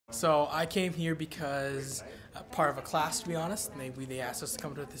So I came here because part of a class, to be honest. They asked us to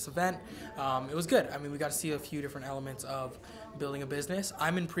come to this event. It was good. I mean, we got to see a few different elements of building a business.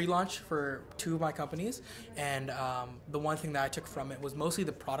 I'm in pre-launch for two of my companies, and the one thing that I took from it was mostly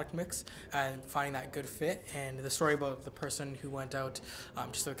the product mix and finding that good fit. And the story about the person who went out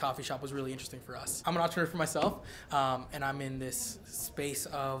just to the coffee shop was really interesting for us. I'm an entrepreneur for myself, and I'm in this space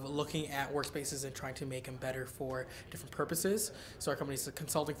of looking at workspaces and trying to make them better for different purposes. So our company is a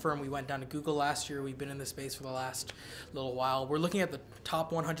consulting firm. We went down to Google last year. We've been in this space for the last little while. We're looking at the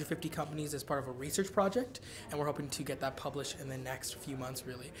top 150 companies as part of a research project, and we're hoping to get that published in the next few months,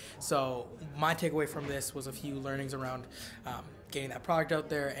 really. So my takeaway from this was a few learnings around getting that product out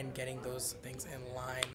there and getting those things in line.